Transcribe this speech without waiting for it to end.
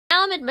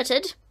I'm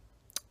admitted.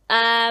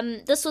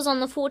 This was on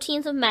the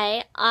 14th of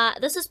May.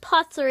 This is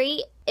part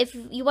 3. If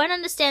you won't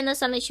understand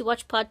this unless you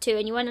watch part 2,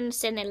 and you won't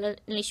understand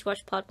that unless you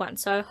watch part 1.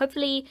 So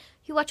hopefully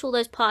you watch all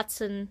those parts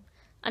and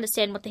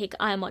understand what the heck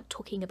I am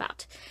talking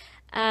about.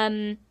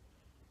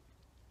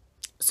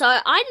 So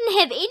I didn't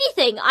have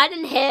anything. I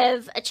didn't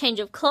have a change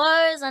of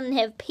clothes. I didn't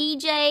have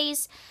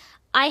PJs.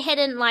 I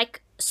hadn't,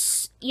 like,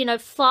 you know,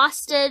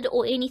 fasted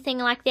or anything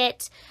like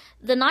that.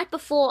 The night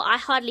before, I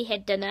hardly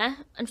had dinner.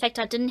 In fact,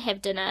 I didn't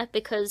have dinner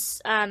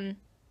because, I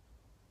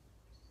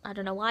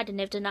don't know why I didn't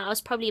have dinner. I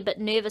was probably a bit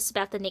nervous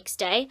about the next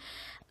day.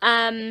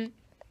 And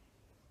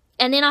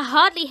then I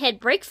hardly had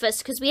breakfast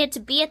because we had to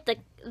be at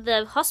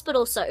the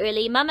hospital so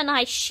early. Mum and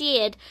I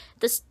shared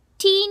this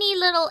teeny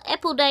little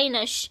apple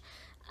Danish.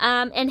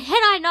 And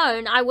had I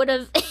known, I would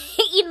have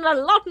eaten a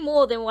lot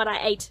more than what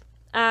I ate.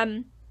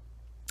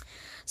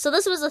 So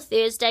this was a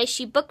Thursday.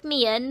 She booked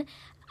me in.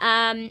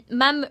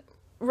 Mum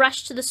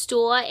rushed to the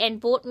store and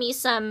bought me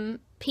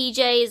some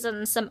PJs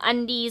and some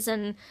undies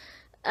and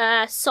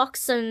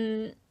socks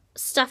and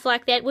stuff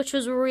like that, which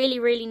was really,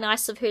 really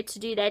nice of her to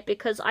do that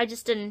because I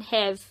just didn't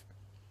have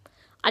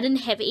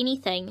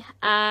anything.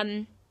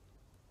 And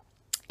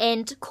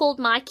called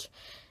Mike.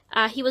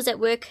 He was at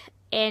work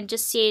and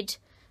just said,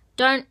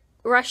 don't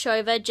rush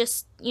over,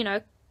 just, you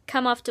know,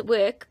 come after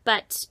work,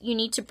 but you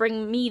need to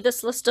bring me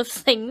this list of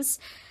things.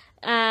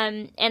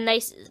 And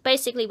they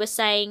basically were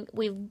saying,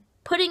 we're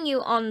putting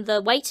you on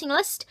the waiting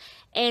list,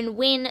 and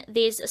when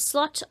there's a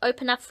slot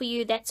open up for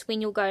you, that's when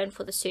you'll go in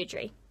for the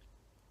surgery.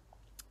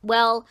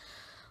 Well,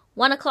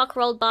 1 o'clock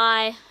rolled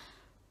by,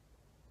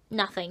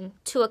 nothing.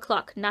 2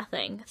 o'clock,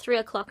 nothing. 3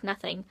 o'clock,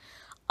 nothing.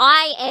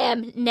 I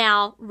am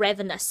now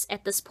ravenous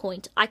at this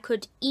point. I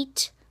could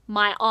eat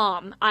my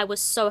arm. I was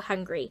so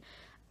hungry.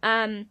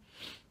 And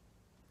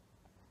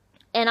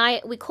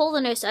we call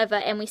the nurse over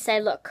and we say,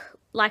 look,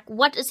 like,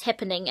 what is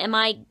happening? Am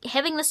I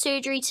having the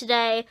surgery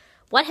today?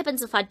 What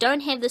happens if I don't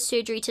have the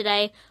surgery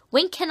today?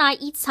 When can I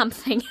eat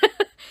something?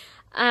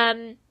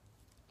 And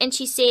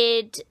she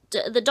said,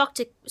 the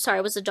doctor, sorry,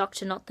 it was the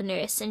doctor, not the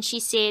nurse. And she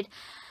said,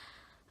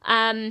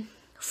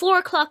 4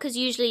 o'clock is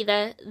usually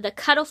the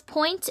cutoff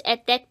point.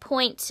 At that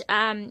point,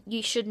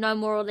 you should know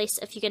more or less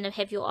if you're going to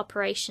have your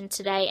operation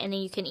today, and then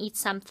you can eat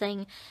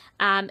something.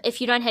 If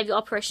you don't have your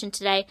operation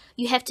today,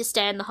 you have to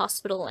stay in the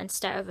hospital and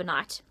stay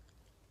overnight.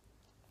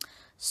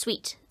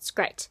 Sweet. It's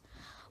great.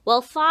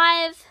 Well,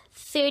 5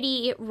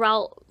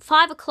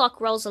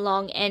 o'clock rolls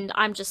along, and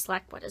I'm just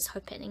like, what is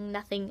happening?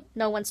 Nothing.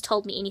 No one's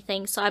told me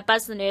anything. So I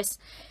buzz the nurse,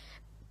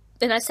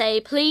 and I say,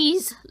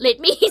 please,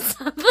 let me eat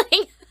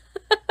something.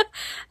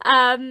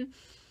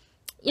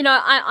 You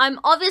know, I'm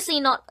obviously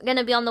not going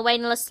to be on the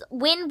waiting list.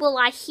 When will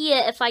I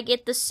hear if I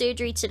get this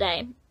surgery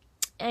today?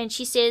 And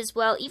she says,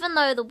 well, even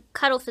though the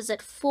cutoff is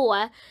at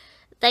 4,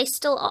 they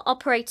still are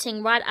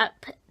operating right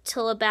up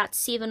till about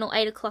 7 or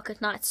 8 o'clock at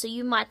night, so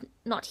you might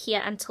not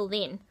hear until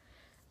then.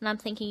 And I'm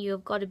thinking, you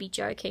have got to be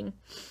joking.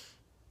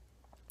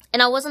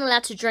 And I wasn't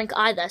allowed to drink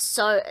either,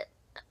 so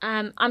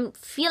I'm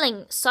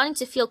starting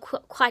to feel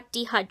quite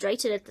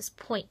dehydrated at this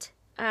point.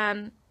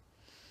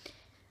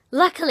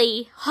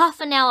 Luckily,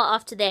 half an hour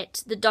after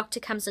that, the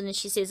doctor comes in and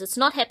she says, it's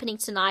not happening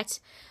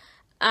tonight,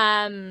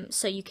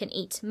 so you can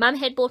eat. Mum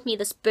had bought me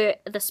this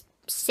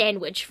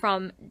sandwich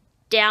from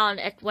down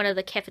at one of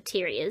the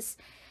cafeterias,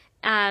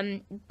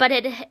 but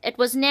it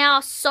was now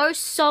so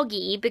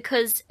soggy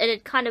because it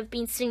had kind of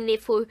been sitting there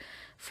for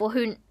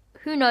who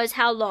knows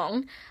how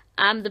long.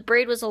 The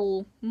bread was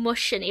all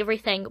mush and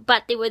everything,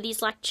 but there were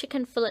these like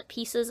chicken fillet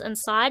pieces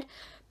inside.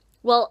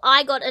 Well,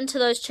 I got into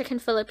those chicken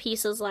fillet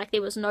pieces like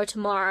there was no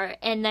tomorrow,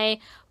 and they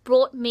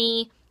brought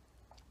me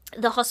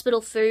the hospital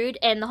food,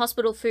 and the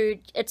hospital food,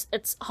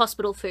 it's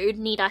hospital food,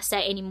 need I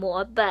say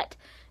anymore, but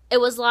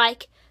it was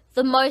like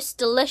the most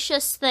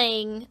delicious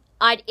thing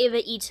I'd ever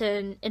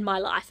eaten in my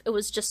life. It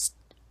was just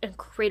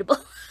incredible.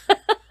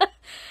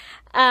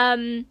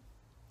 And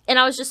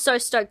I was just so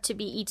stoked to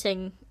be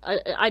eating.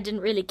 I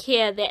didn't really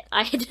care that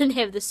I didn't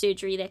have the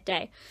surgery that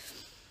day.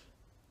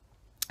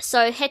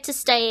 So had to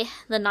stay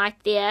the night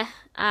there.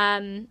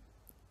 You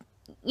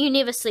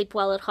never sleep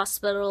well at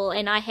hospital,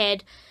 and I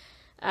had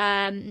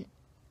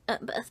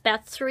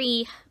about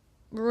 3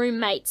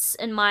 roommates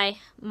in my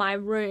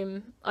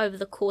room over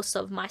the course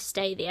of my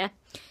stay there,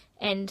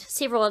 and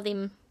several of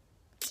them,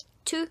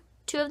 two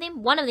of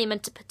them, one of them in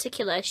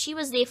particular, she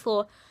was there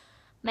for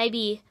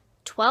maybe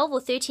 12 or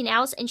 13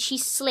 hours, and she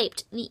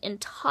slept the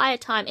entire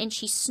time, and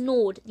she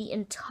snored the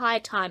entire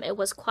time. It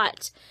was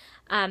quite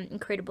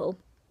incredible.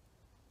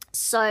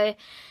 So,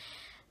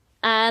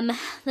 the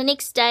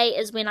next day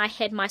is when I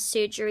had my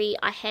surgery.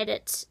 I had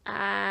it,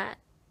 I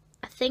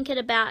think at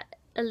about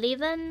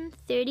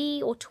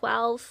 11:30 or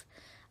 12.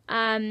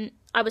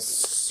 I was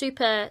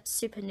super,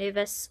 super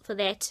nervous for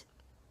that.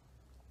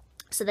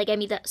 So they gave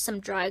me some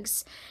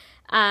drugs,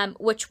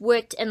 which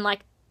worked in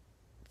like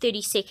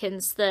 30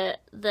 seconds. The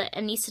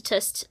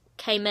anaesthetist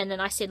came in and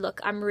I said,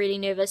 look, I'm really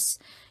nervous.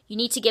 You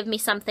need to give me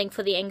something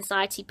for the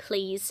anxiety,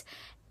 please.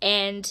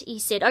 And he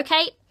said,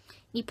 okay.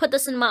 he put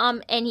this in my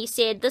arm and he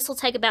said, this will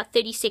take about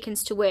 30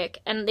 seconds to work.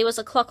 And there was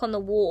a clock on the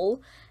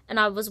wall and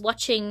I was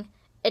watching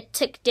it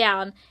tick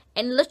down.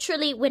 And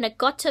literally when it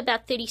got to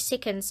about 30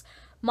 seconds,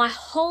 my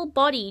whole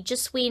body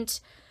just went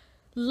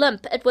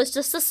limp. It was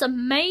just this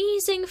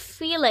amazing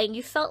feeling.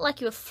 You felt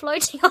like you were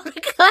floating on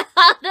a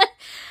cloud.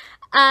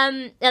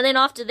 And then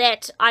after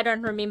that, I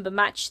don't remember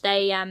much.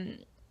 They,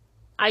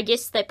 I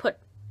guess they put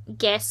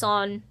gas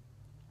on,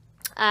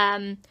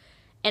 and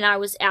I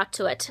was out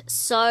to it.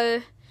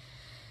 So,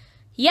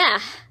 yeah,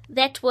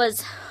 that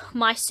was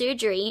my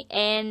surgery,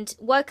 and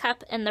woke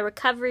up in the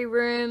recovery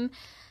room.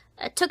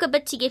 It took a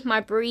bit to get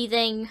my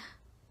breathing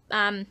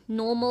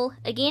normal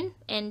again,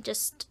 and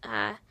just,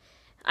 I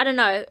don't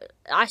know,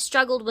 I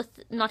struggled with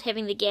not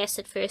having the gas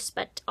at first,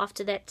 but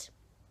after that,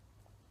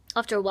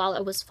 after a while,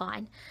 it was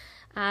fine.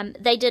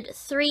 They did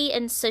 3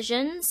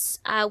 incisions,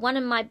 one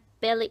in my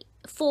belly,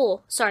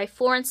 4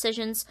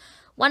 incisions,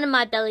 one in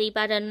my belly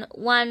button,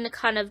 one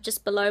kind of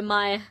just below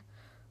my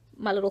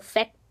little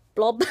fat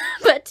blob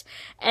bit,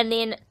 and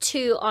then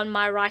 2 on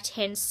my right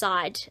hand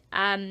side,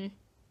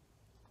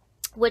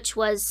 which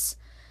was,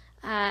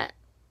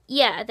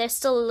 yeah, they're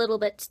still a little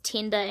bit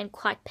tender and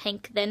quite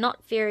pink. They're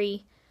not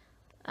very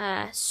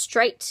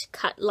straight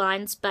cut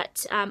lines,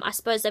 but I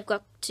suppose they've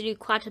got to do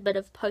quite a bit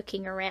of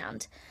poking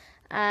around.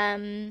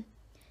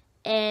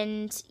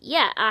 And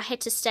yeah, I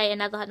had to stay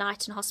another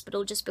night in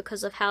hospital just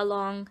because of how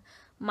long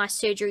my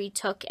surgery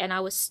took, and I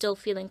was still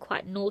feeling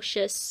quite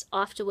nauseous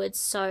afterwards,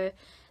 so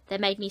they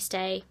made me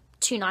stay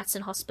 2 nights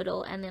in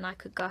hospital and then I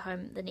could go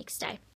home the next day.